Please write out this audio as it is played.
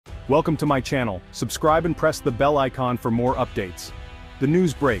Welcome to my channel. Subscribe and press the bell icon for more updates. The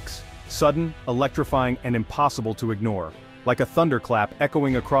news breaks. Sudden, electrifying, and impossible to ignore. Like a thunderclap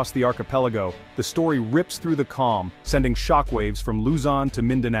echoing across the archipelago, the story rips through the calm, sending shockwaves from Luzon to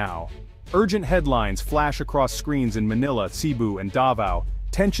Mindanao. Urgent headlines flash across screens in Manila, Cebu, and Davao.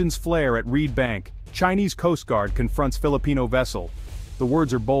 Tensions flare at Reed Bank. Chinese Coast Guard confronts Filipino vessel. The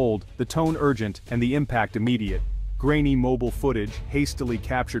words are bold, the tone urgent, and the impact immediate. Grainy mobile footage, hastily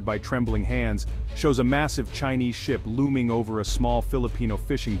captured by trembling hands, shows a massive Chinese ship looming over a small Filipino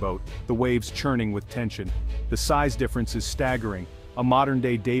fishing boat, the waves churning with tension. The size difference is staggering, a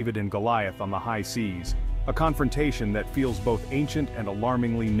modern-day David and Goliath on the high seas. A confrontation that feels both ancient and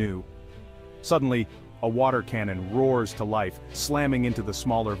alarmingly new. Suddenly, a water cannon roars to life, slamming into the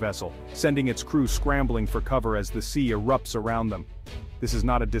smaller vessel, sending its crew scrambling for cover as the sea erupts around them. This is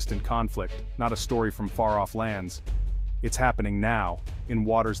not a distant conflict, not a story from far-off lands. It's happening now, in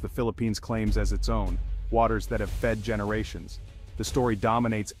waters the Philippines claims as its own, waters that have fed generations. The story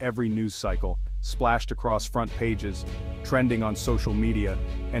dominates every news cycle, splashed across front pages, trending on social media,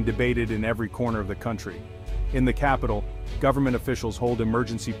 and debated in every corner of the country. In the capital, government officials hold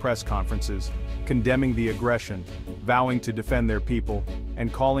emergency press conferences, condemning the aggression, vowing to defend their people,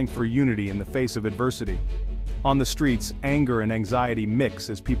 and calling for unity in the face of adversity. On the streets, anger and anxiety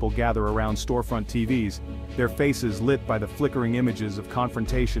mix as people gather around storefront TVs, their faces lit by the flickering images of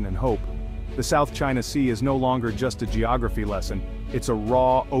confrontation and hope. The South China Sea is no longer just a geography lesson, it's a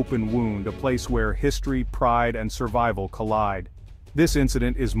raw, open wound, a place where history, pride, and survival collide. This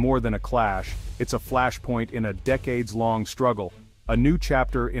incident is more than a clash, it's a flashpoint in a decades-long struggle, a new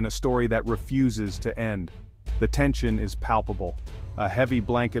chapter in a story that refuses to end. The tension is palpable, a heavy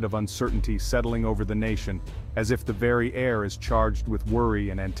blanket of uncertainty settling over the nation, as if the very air is charged with worry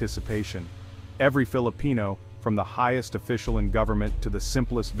and anticipation. Every Filipino, from the highest official in government to the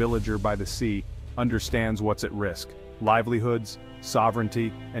simplest villager by the sea, understands what's at risk: livelihoods,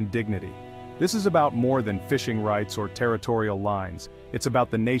 sovereignty, and dignity. This is about more than fishing rights or territorial lines. It's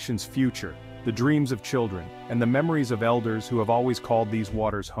about the nation's future, the dreams of children, and the memories of elders who have always called these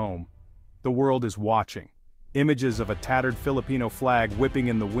waters home. The world is watching. Images of a tattered Filipino flag whipping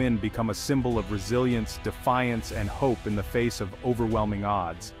in the wind become a symbol of resilience, defiance, and hope in the face of overwhelming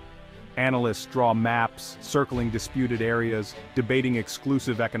odds. Analysts draw maps, circling disputed areas, debating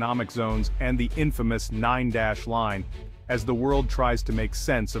exclusive economic zones, and the infamous 9-dash line, as the world tries to make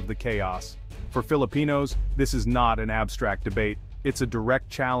sense of the chaos. For Filipinos, this is not an abstract debate, it's a direct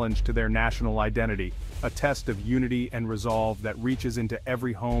challenge to their national identity, a test of unity and resolve that reaches into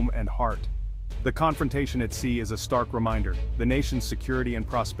every home and heart. The confrontation at sea is a stark reminder. The nation's security and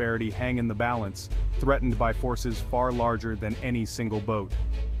prosperity hang in the balance, threatened by forces far larger than any single boat.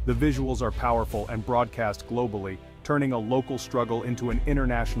 The visuals are powerful and broadcast globally, turning a local struggle into an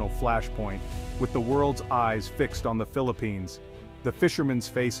international flashpoint, with the world's eyes fixed on the Philippines. The fishermen's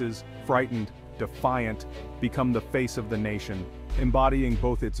faces, frightened, defiant, become the face of the nation, embodying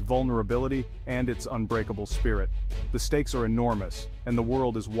both its vulnerability and its unbreakable spirit. The stakes are enormous, and the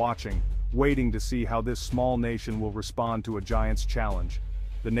world is watching, waiting to see how this small nation will respond to a giant's challenge.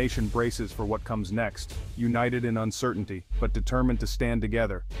 The nation braces for what comes next, united in uncertainty, but determined to stand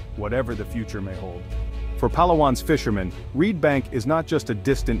together, whatever the future may hold. For Palawan's fishermen, Reed Bank is not just a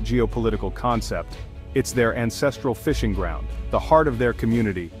distant geopolitical concept, it's their ancestral fishing ground, the heart of their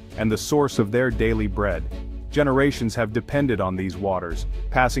community, and the source of their daily bread. Generations have depended on these waters,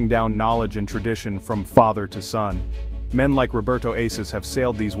 passing down knowledge and tradition from father to son. Men like Roberto Aces have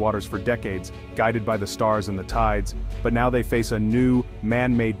sailed these waters for decades, guided by the stars and the tides, but now they face a new,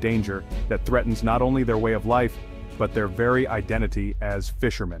 man-made danger that threatens not only their way of life, but their very identity as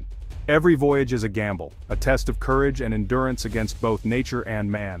fishermen. Every voyage is a gamble, a test of courage and endurance against both nature and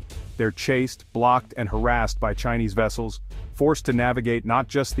man. They're chased, blocked, and harassed by Chinese vessels, forced to navigate not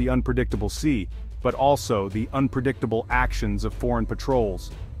just the unpredictable sea, but also the unpredictable actions of foreign patrols.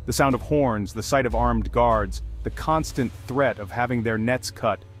 The sound of horns, the sight of armed guards, the constant threat of having their nets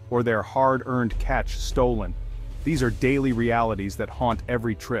cut or their hard-earned catch stolen. These are daily realities that haunt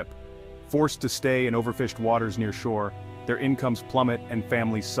every trip. Forced to stay in overfished waters near shore, their incomes plummet and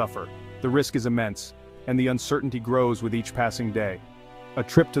families suffer. The risk is immense, and the uncertainty grows with each passing day. A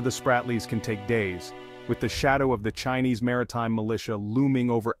trip to the Spratlys can take days, with the shadow of the Chinese maritime militia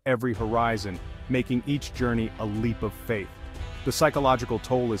looming over every horizon, making each journey a leap of faith. The psychological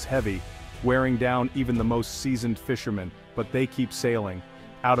toll is heavy, wearing down even the most seasoned fishermen, but they keep sailing,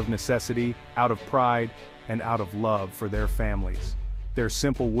 out of necessity, out of pride, and out of love for their families. Their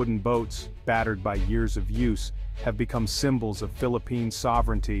simple wooden boats, battered by years of use, have become symbols of Philippine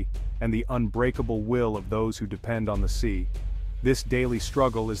sovereignty and the unbreakable will of those who depend on the sea. This daily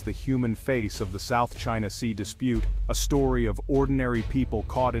struggle is the human face of the South China Sea dispute, a story of ordinary people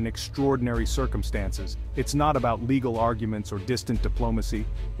caught in extraordinary circumstances. It's not about legal arguments or distant diplomacy,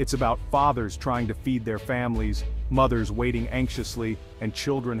 it's about fathers trying to feed their families, mothers waiting anxiously, and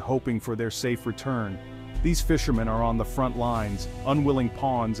children hoping for their safe return. These fishermen are on the front lines, unwilling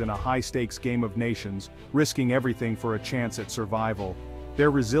pawns in a high-stakes game of nations, risking everything for a chance at survival.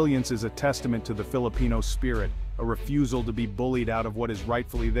 Their resilience is a testament to the Filipino spirit, a refusal to be bullied out of what is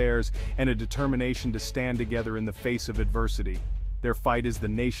rightfully theirs, and a determination to stand together in the face of adversity. Their fight is the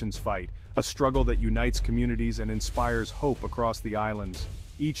nation's fight, a struggle that unites communities and inspires hope across the islands.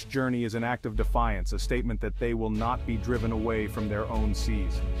 Each journey is an act of defiance, a statement that they will not be driven away from their own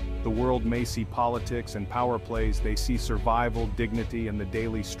seas. The world may see politics and power plays, they see survival, dignity, and the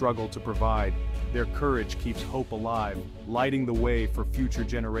daily struggle to provide. Their courage keeps hope alive, lighting the way for future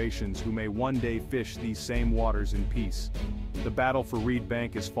generations who may one day fish these same waters in peace. The battle for Reed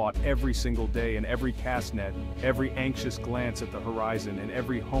Bank is fought every single day in every cast net, every anxious glance at the horizon, and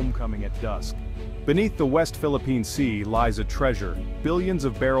every homecoming at dusk. Beneath the West Philippine Sea lies a treasure, billions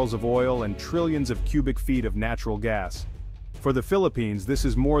of barrels of oil and trillions of cubic feet of natural gas. For the Philippines, this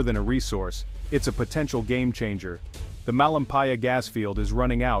is more than a resource, it's a potential game changer. The Malampaya gas field is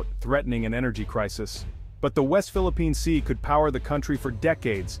running out, threatening an energy crisis. But the West Philippine Sea could power the country for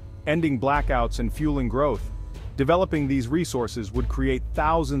decades, ending blackouts and fueling growth. Developing these resources would create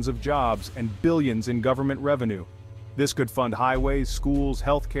thousands of jobs and billions in government revenue. This could fund highways, schools,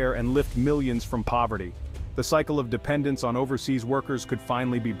 healthcare, and lift millions from poverty. The cycle of dependence on overseas workers could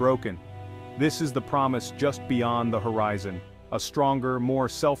finally be broken. This is the promise just beyond the horizon, a stronger, more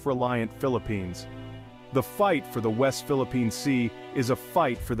self-reliant Philippines. The fight for the West Philippine Sea is a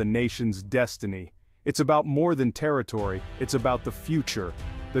fight for the nation's destiny. It's about more than territory, it's about the future.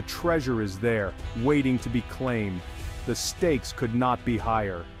 The treasure is there, waiting to be claimed. The stakes could not be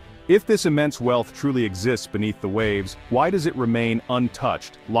higher. If this immense wealth truly exists beneath the waves, why does it remain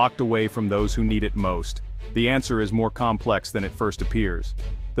untouched, locked away from those who need it most? The answer is more complex than it first appears.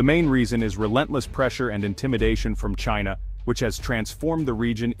 The main reason is relentless pressure and intimidation from China, which has transformed the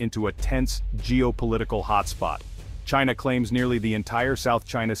region into a tense geopolitical hotspot. China claims nearly the entire South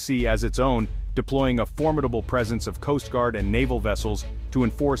China Sea as its own, deploying a formidable presence of Coast Guard and naval vessels to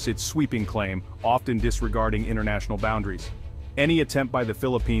enforce its sweeping claim, often disregarding international boundaries. Any attempt by the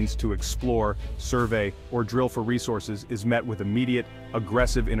Philippines to explore, survey, or drill for resources is met with immediate,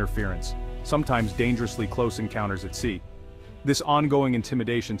 aggressive interference, sometimes dangerously close encounters at sea. This ongoing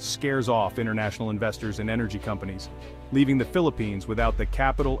intimidation scares off international investors and energy companies, leaving the Philippines without the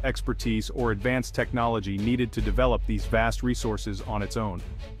capital, expertise, or advanced technology needed to develop these vast resources on its own.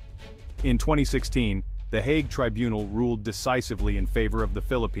 In 2016, the Hague Tribunal ruled decisively in favor of the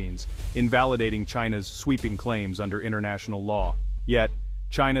Philippines, invalidating China's sweeping claims under international law. Yet,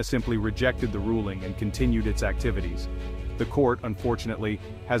 China simply rejected the ruling and continued its activities. The court, unfortunately,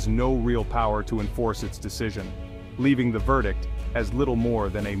 has no real power to enforce its decision, leaving the verdict as little more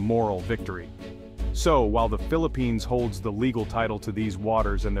than a moral victory. So, while the Philippines holds the legal title to these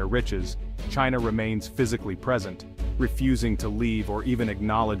waters and their riches, China remains physically present, refusing to leave or even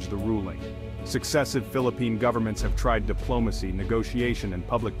acknowledge the ruling. Successive Philippine governments have tried diplomacy, negotiation, and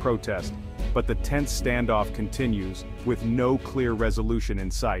public protest, but the tense standoff continues, with no clear resolution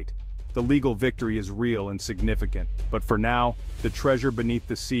in sight. The legal victory is real and significant, but for now, the treasure beneath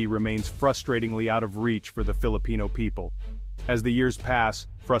the sea remains frustratingly out of reach for the Filipino people. As the years pass,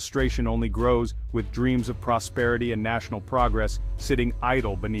 frustration only grows, with dreams of prosperity and national progress sitting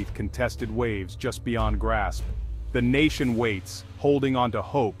idle beneath contested waves just beyond grasp. The nation waits, holding on to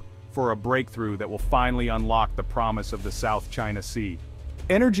hope, for a breakthrough that will finally unlock the promise of the South China Sea.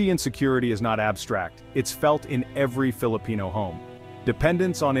 Energy insecurity is not abstract, it's felt in every Filipino home.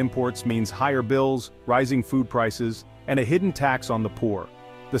 Dependence on imports means higher bills, rising food prices, and a hidden tax on the poor.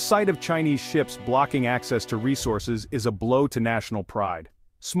 The sight of Chinese ships blocking access to resources is a blow to national pride.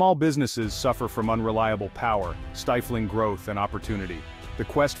 Small businesses suffer from unreliable power, stifling growth and opportunity. The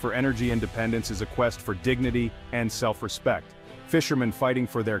quest for energy independence is a quest for dignity and self-respect. Fishermen fighting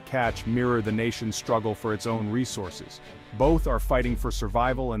for their catch mirror the nation's struggle for its own resources. Both are fighting for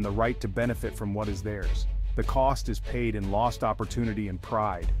survival and the right to benefit from what is theirs. The cost is paid in lost opportunity and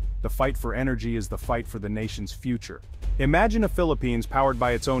pride. The fight for energy is the fight for the nation's future. Imagine a Philippines powered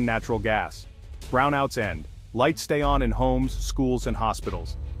by its own natural gas. Brownouts end. Lights stay on in homes, schools, and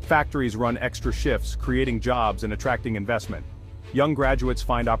hospitals. Factories run extra shifts, creating jobs and attracting investment. Young graduates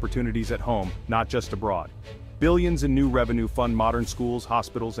find opportunities at home, not just abroad. Billions in new revenue fund modern schools,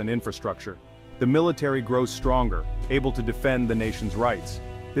 hospitals, and infrastructure. The military grows stronger, able to defend the nation's rights.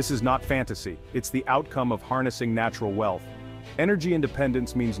 This is not fantasy, it's the outcome of harnessing natural wealth. Energy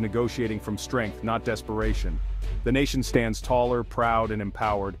independence means negotiating from strength, not desperation. The nation stands taller, proud, and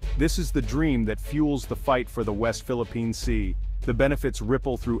empowered. This is the dream that fuels the fight for the West Philippine Sea. The benefits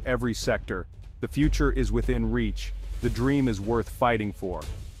ripple through every sector. The future is within reach. The dream is worth fighting for.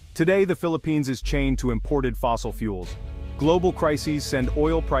 Today, the Philippines is chained to imported fossil fuels. Global crises send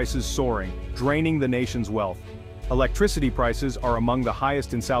oil prices soaring, draining the nation's wealth. Electricity prices are among the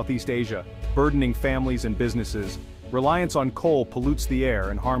highest in Southeast Asia, burdening families and businesses. Reliance on coal pollutes the air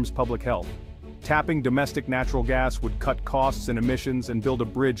and harms public health. Tapping domestic natural gas would cut costs and emissions and build a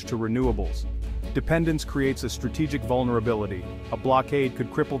bridge to renewables. Dependence creates a strategic vulnerability. A blockade could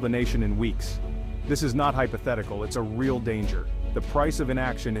cripple the nation in weeks. This is not hypothetical, it's a real danger. The price of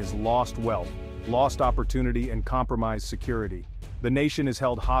inaction is lost wealth, lost opportunity, and compromised security. The nation is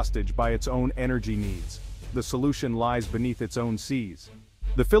held hostage by its own energy needs. The solution lies beneath its own seas.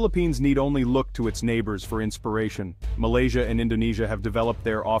 The Philippines need only look to its neighbors for inspiration. Malaysia and Indonesia have developed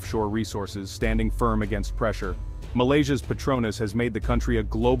their offshore resources, standing firm against pressure. Malaysia's Petronas has made the country a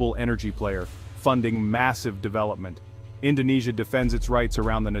global energy player, funding massive development. Indonesia defends its rights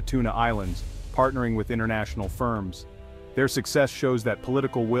around the Natuna Islands, partnering with international firms. Their success shows that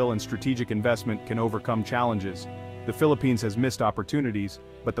political will and strategic investment can overcome challenges. The Philippines has missed opportunities,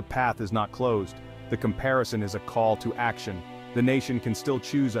 but the path is not closed. The comparison is a call to action. The nation can still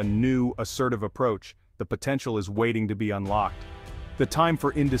choose a new, assertive approach. The potential is waiting to be unlocked. The time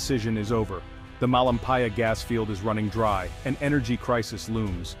for indecision is over. The Malampaya gas field is running dry. An energy crisis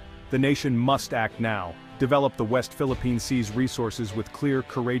looms. The nation must act now. Develop the West Philippine Sea's resources with clear,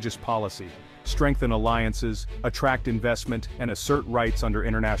 courageous policy. Strengthen alliances, attract investment, and assert rights under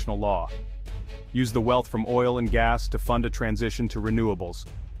international law. Use the wealth from oil and gas to fund a transition to renewables.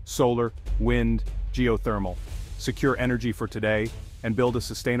 Solar, wind, geothermal. Secure energy for today, and build a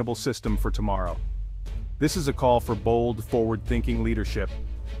sustainable system for tomorrow. This is a call for bold, forward-thinking leadership.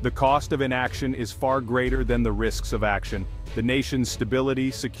 The cost of inaction is far greater than the risks of action. The nation's stability,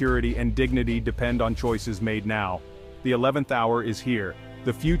 security, and dignity depend on choices made now. The 11th hour is here.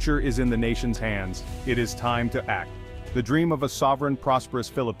 The future is in the nation's hands. It is time to act. The dream of a sovereign, prosperous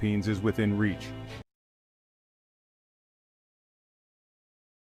Philippines is within reach.